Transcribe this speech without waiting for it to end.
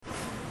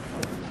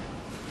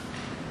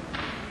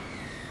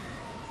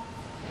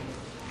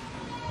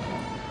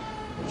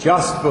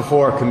just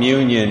before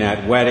communion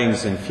at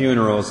weddings and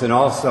funerals, and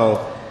also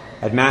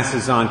at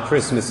Masses on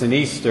Christmas and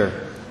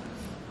Easter,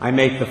 I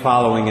make the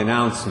following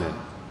announcement.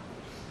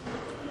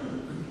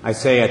 I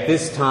say at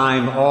this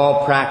time,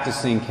 all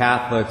practicing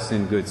Catholics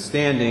in good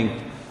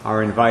standing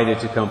are invited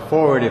to come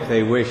forward if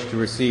they wish to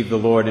receive the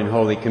Lord in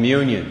Holy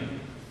Communion.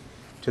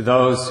 To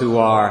those who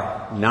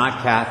are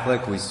not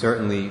Catholic, we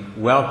certainly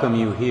welcome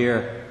you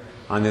here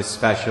on this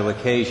special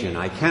occasion.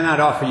 I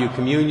cannot offer you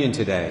communion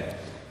today,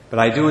 but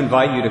I do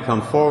invite you to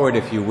come forward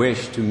if you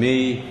wish, to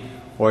me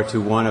or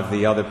to one of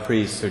the other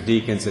priests or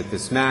deacons at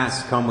this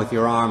Mass. Come with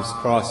your arms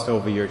crossed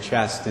over your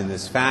chest in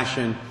this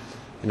fashion,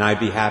 and I'd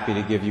be happy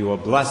to give you a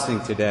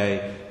blessing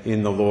today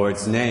in the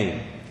Lord's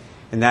name.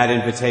 And that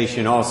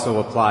invitation also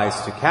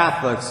applies to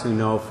Catholics who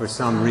know for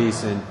some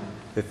reason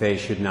that they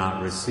should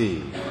not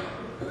receive.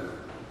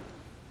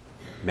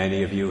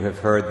 Many of you have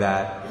heard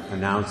that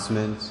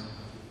announcement.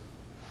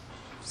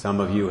 Some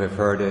of you have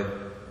heard it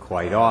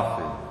quite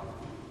often.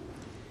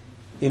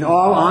 In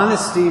all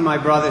honesty, my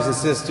brothers and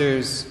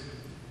sisters,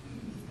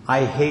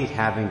 I hate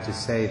having to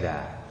say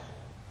that.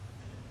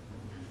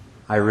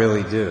 I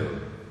really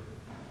do.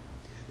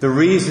 The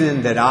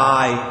reason that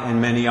I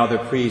and many other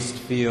priests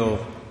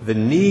feel the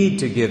need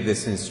to give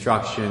this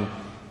instruction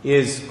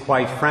is,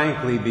 quite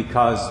frankly,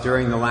 because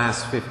during the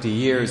last 50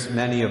 years,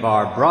 many of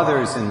our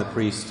brothers in the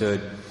priesthood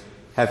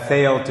have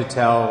failed to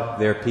tell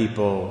their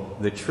people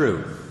the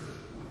truth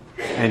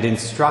and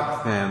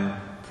instruct them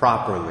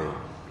properly.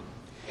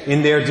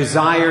 In their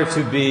desire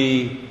to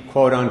be,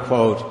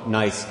 quote-unquote,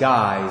 nice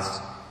guys,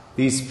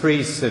 these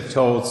priests have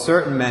told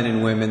certain men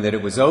and women that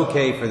it was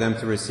okay for them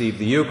to receive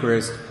the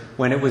Eucharist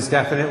when it was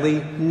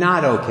definitely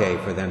not okay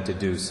for them to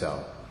do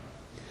so.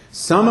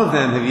 Some of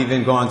them have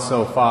even gone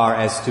so far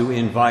as to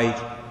invite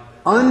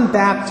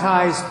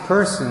unbaptized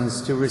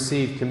persons to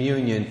receive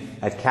communion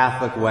at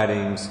Catholic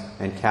weddings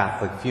and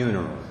Catholic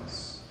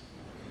funerals.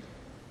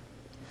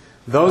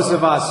 Those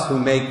of us who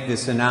make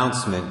this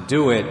announcement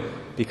do it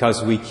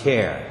because we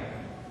care.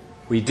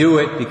 We do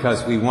it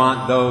because we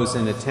want those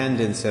in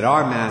attendance at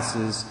our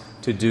Masses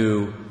to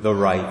do the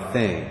right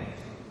thing.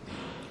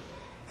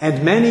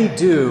 And many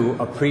do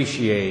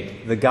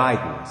appreciate the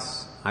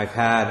guidance. I've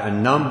had a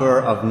number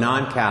of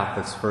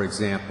non-Catholics, for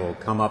example,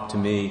 come up to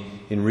me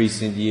in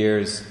recent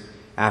years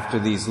after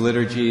these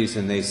liturgies,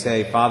 and they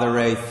say, "Father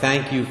Ray,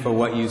 thank you for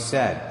what you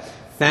said.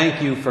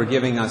 Thank you for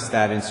giving us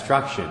that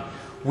instruction.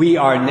 We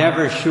are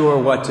never sure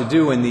what to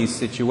do in these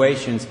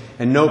situations,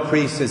 and no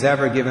priest has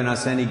ever given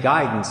us any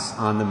guidance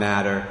on the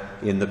matter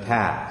in the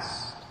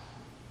past."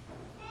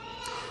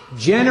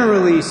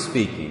 Generally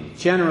speaking,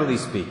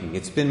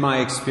 it's been my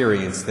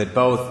experience that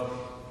both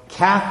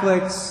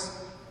Catholics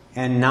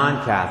and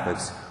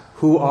non-Catholics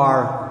who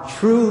are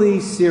truly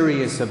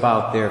serious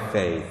about their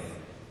faith,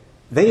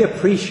 they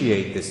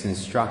appreciate this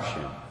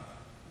instruction.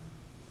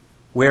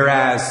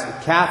 Whereas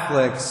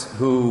Catholics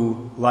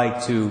who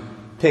like to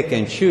pick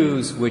and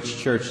choose which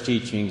church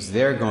teachings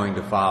they're going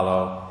to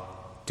follow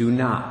do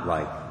not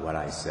like what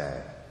I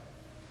say.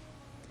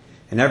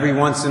 And every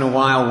once in a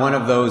while, one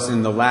of those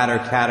in the latter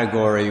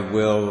category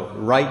will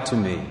write to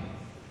me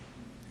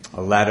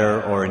a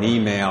letter or an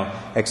email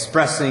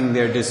expressing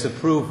their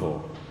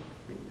disapproval.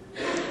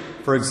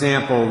 For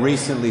example,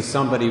 recently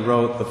somebody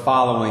wrote the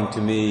following to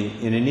me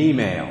in an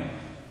email.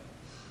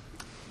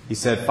 He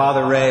said,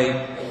 "Father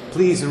Ray,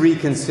 please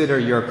reconsider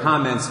your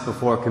comments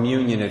before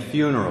communion at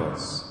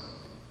funerals.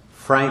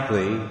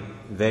 Frankly,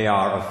 they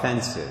are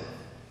offensive.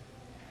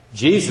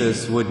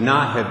 Jesus would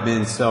not have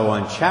been so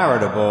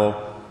uncharitable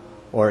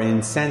or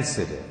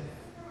insensitive."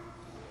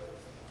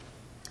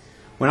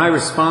 When I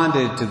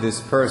responded to this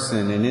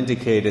person and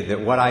indicated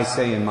that what I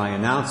say in my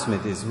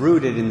announcement is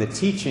rooted in the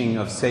teaching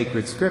of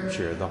sacred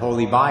Scripture, the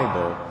Holy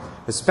Bible,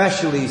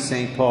 especially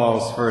St.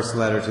 Paul's first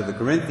letter to the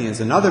Corinthians,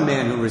 another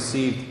man who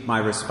received my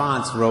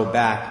response wrote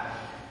back,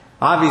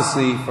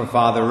 "Obviously, for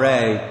Father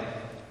Ray,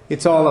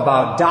 it's all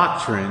about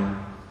doctrine,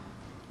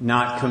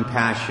 not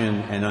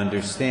compassion and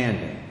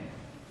understanding.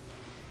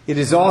 It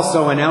is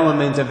also an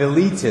element of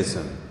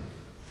elitism.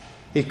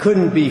 It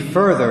couldn't be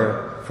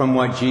further from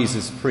what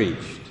Jesus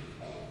preached.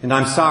 And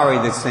I'm sorry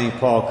that St.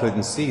 Paul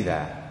couldn't see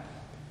that.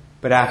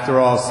 But after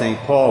all St.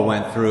 Paul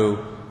went through,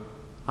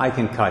 I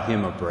can cut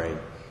him a break."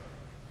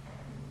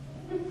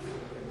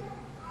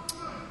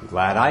 I'm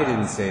glad I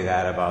didn't say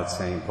that about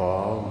St.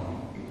 Paul.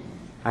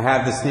 I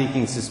have the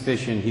sneaking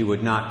suspicion he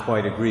would not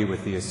quite agree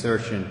with the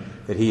assertion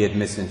that he had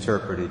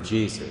misinterpreted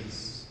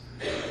Jesus.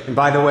 And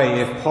by the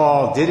way, if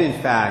Paul did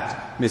in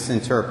fact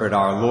misinterpret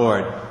our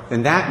Lord,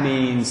 then that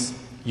means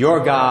your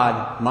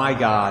God, my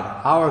God,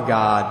 our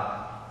God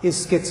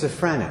is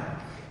schizophrenic.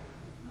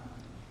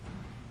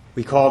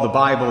 We call the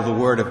Bible the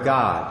Word of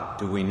God,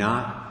 do we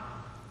not?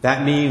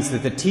 That means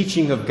that the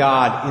teaching of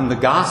God in the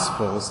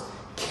Gospels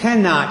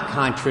cannot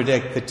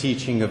contradict the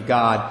teaching of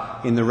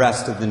God in the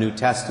rest of the New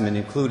Testament,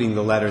 including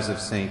the letters of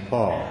St.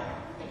 Paul.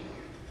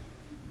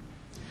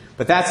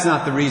 But that's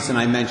not the reason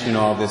I mention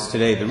all this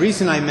today. The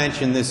reason I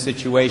mention this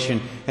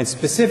situation, and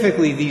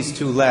specifically these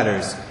two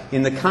letters,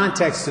 in the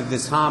context of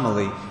this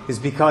homily, is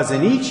because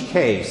in each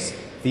case,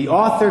 the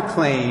author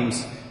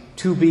claims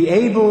to be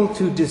able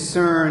to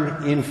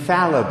discern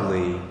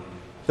infallibly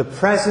the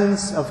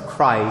presence of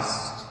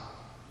Christ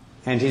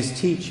and his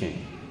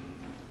teaching.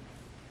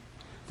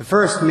 The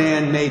first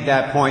man made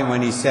that point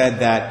when he said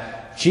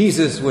that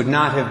Jesus would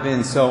not have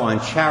been so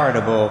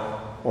uncharitable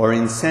or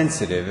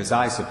insensitive as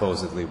I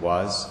supposedly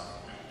was.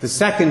 The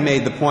second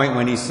made the point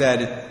when he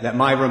said that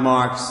my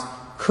remarks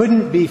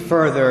couldn't be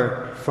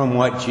further from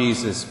what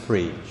Jesus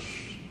preached.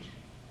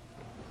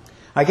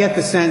 I get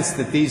the sense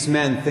that these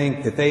men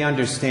think that they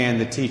understand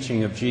the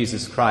teaching of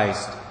Jesus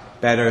Christ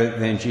better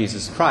than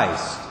Jesus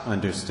Christ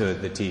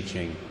understood the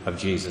teaching of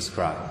Jesus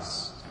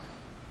Christ.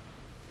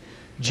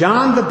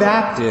 John the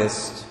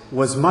Baptist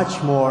was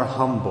much more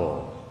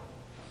humble.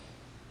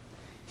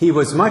 He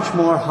was much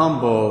more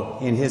humble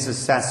in his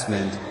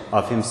assessment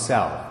of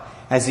himself,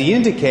 as he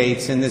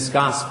indicates in this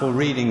gospel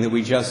reading that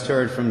we just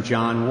heard from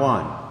John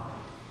 1.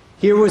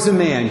 Here was a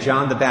man,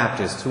 John the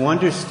Baptist, who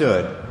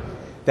understood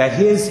that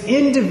his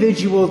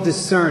individual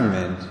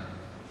discernment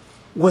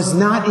was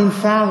not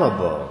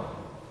infallible.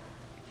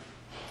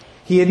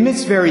 He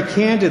admits very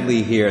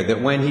candidly here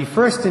that when he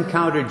first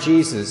encountered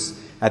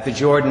Jesus at the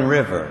Jordan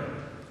River,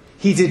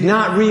 he did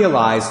not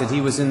realize that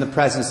he was in the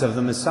presence of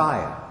the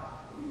Messiah.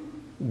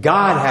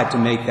 God had to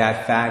make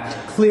that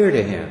fact clear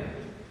to him.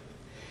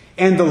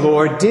 And the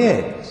Lord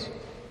did.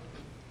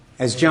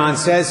 As John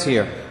says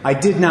here, I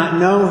did not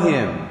know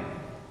him,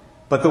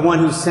 but the one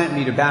who sent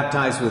me to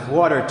baptize with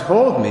water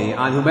told me,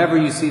 on whomever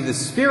you see the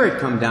Spirit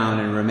come down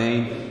and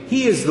remain,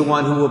 he is the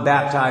one who will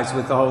baptize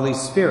with the Holy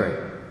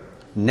Spirit.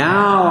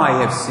 Now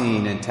I have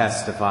seen and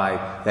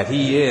testified that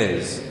he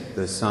is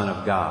the Son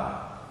of God.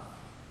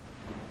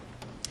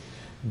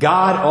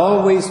 God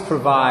always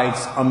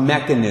provides a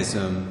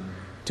mechanism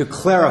to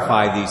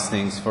clarify these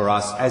things for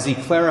us, as he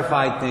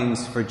clarified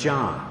things for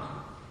John.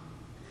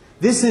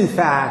 This, in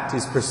fact,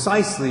 is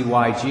precisely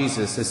why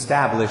Jesus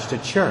established a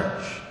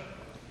church,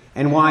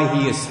 and why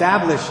he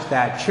established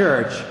that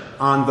church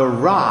on the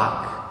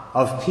rock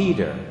of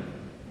Peter.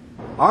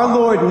 Our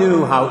Lord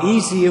knew how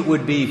easy it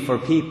would be for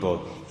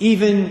people,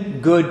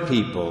 even good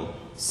people,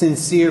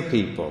 sincere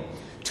people,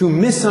 to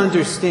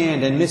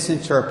misunderstand and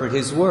misinterpret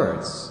his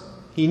words.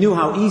 He knew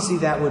how easy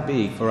that would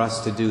be for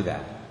us to do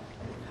that.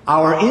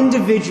 Our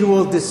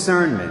individual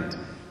discernment,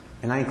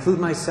 and I include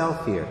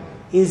myself here,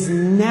 is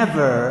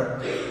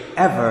never,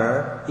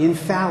 ever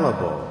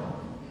infallible.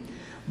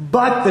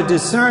 But the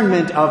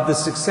discernment of the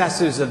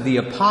successors of the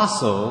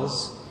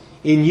apostles,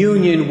 in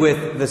union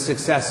with the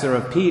successor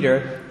of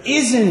Peter,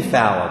 is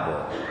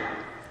infallible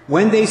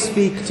when they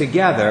speak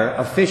together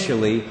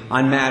officially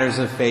on matters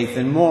of faith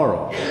and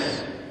morals.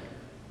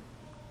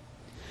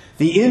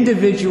 The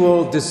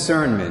individual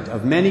discernment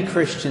of many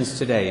Christians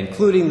today,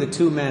 including the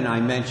two men I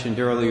mentioned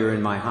earlier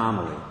in my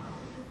homily,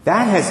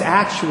 that has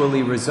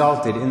actually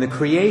resulted in the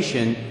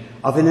creation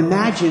of an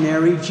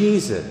imaginary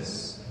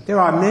Jesus. There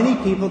are many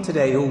people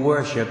today who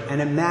worship an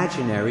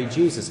imaginary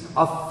Jesus,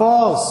 a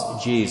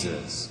false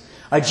Jesus,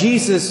 a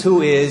Jesus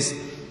who is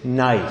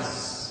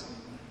nice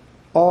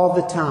all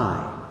the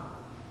time,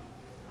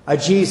 a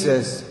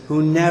Jesus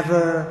who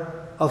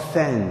never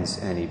offends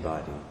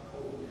anybody,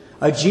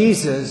 a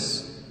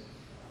Jesus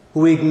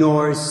who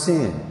ignores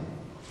sin,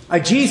 a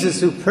Jesus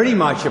who pretty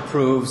much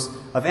approves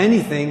of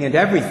anything and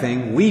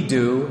everything we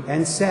do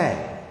and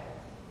say.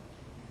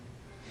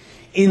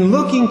 In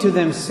looking to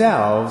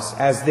themselves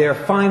as their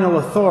final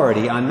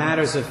authority on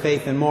matters of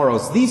faith and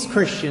morals, these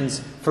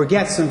Christians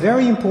forget some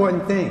very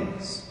important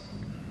things.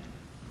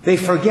 They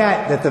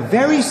forget that the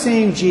very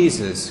same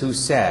Jesus who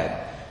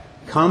said,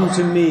 "Come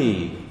to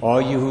me,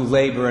 all you who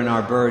labor and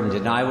are burdened,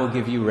 and I will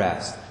give you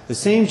rest," the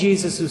same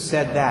Jesus who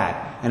said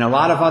that, and a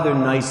lot of other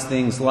nice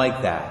things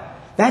like that,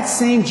 that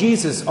same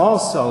Jesus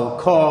also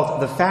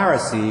called the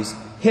Pharisees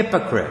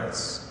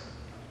hypocrites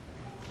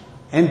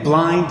and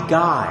blind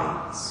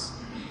guides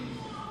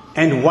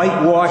and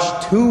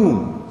whitewashed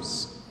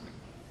tombs.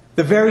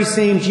 The very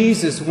same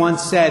Jesus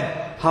once said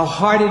how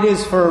hard it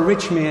is for a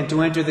rich man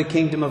to enter the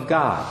kingdom of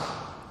God.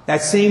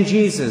 That same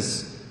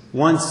Jesus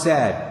once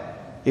said,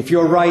 if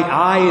your right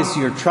eye is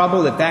your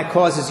trouble, if that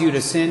causes you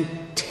to sin,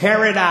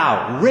 tear it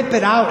out, rip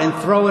it out, and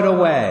throw it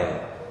away.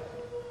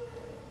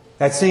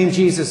 That same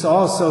Jesus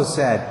also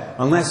said,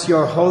 unless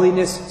your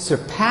holiness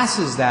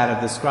surpasses that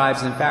of the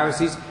scribes and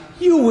Pharisees,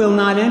 you will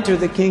not enter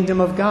the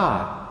kingdom of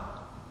God.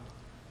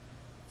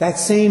 That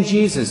same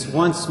Jesus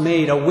once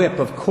made a whip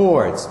of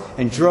cords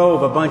and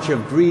drove a bunch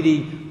of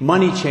greedy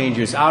money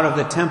changers out of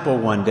the temple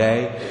one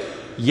day,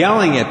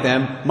 yelling at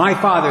them, "My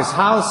Father's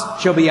house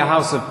shall be a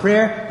house of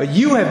prayer, but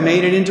you have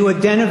made it into a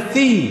den of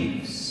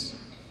thieves."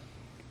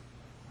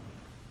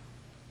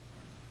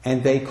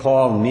 And they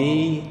call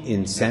me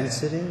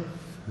insensitive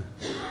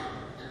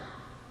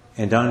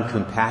and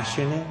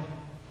uncompassionate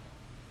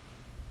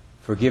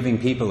for giving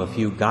people a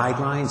few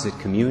guidelines at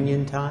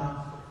communion time?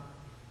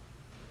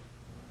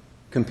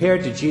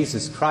 Compared to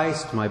Jesus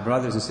Christ, my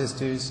brothers and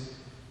sisters,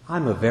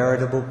 I'm a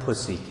veritable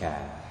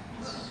pussycat.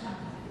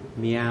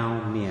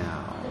 Meow,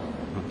 meow.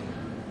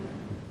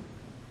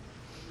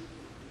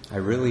 I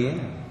really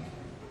am.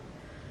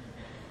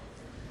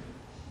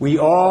 We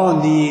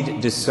all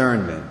need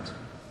discernment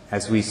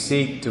as we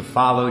seek to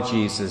follow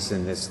Jesus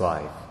in this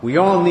life. We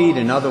all need,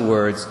 in other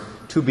words,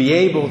 to be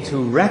able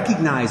to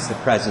recognize the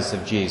presence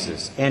of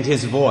Jesus and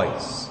his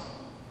voice,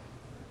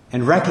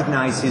 and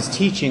recognize his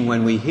teaching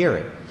when we hear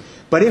it.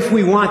 But if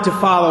we want to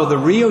follow the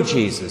real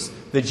Jesus,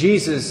 the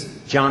Jesus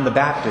John the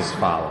Baptist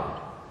followed,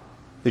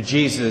 the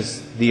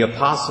Jesus the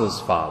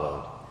apostles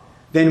followed,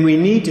 then we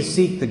need to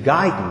seek the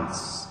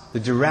guidance, the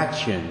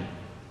direction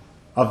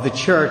of the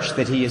church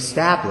that he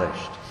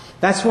established.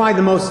 That's why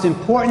the most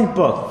important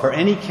book for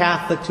any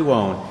Catholic to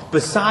own,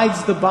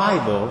 besides the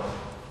Bible,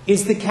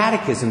 is the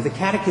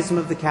Catechism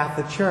of the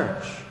Catholic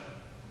Church.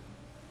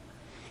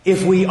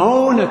 If we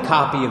own a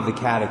copy of the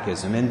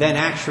Catechism and then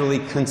actually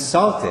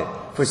consult it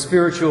for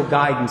spiritual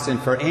guidance and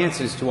for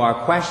answers to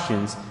our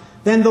questions,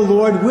 then the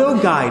Lord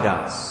will guide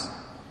us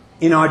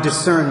in our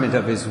discernment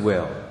of his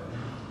will,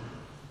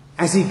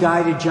 as he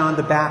guided John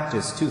the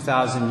Baptist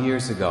 2,000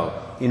 years ago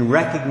in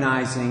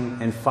recognizing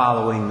and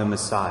following the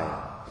Messiah.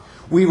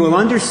 We will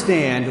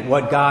understand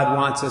what God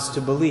wants us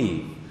to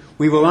believe.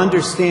 We will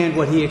understand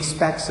what he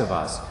expects of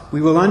us.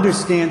 We will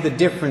understand the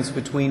difference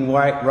between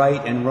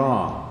right and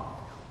wrong.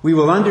 We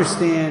will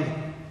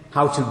understand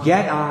how to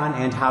get on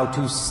and how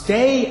to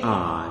stay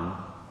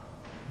on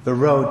the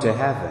road to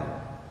heaven.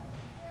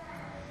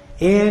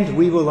 And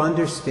we will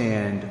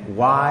understand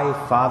why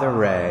Father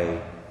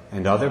Ray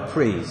and other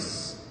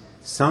priests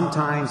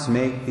sometimes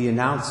make the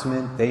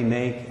announcement they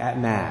make at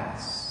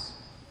Mass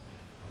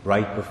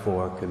right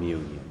before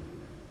communion.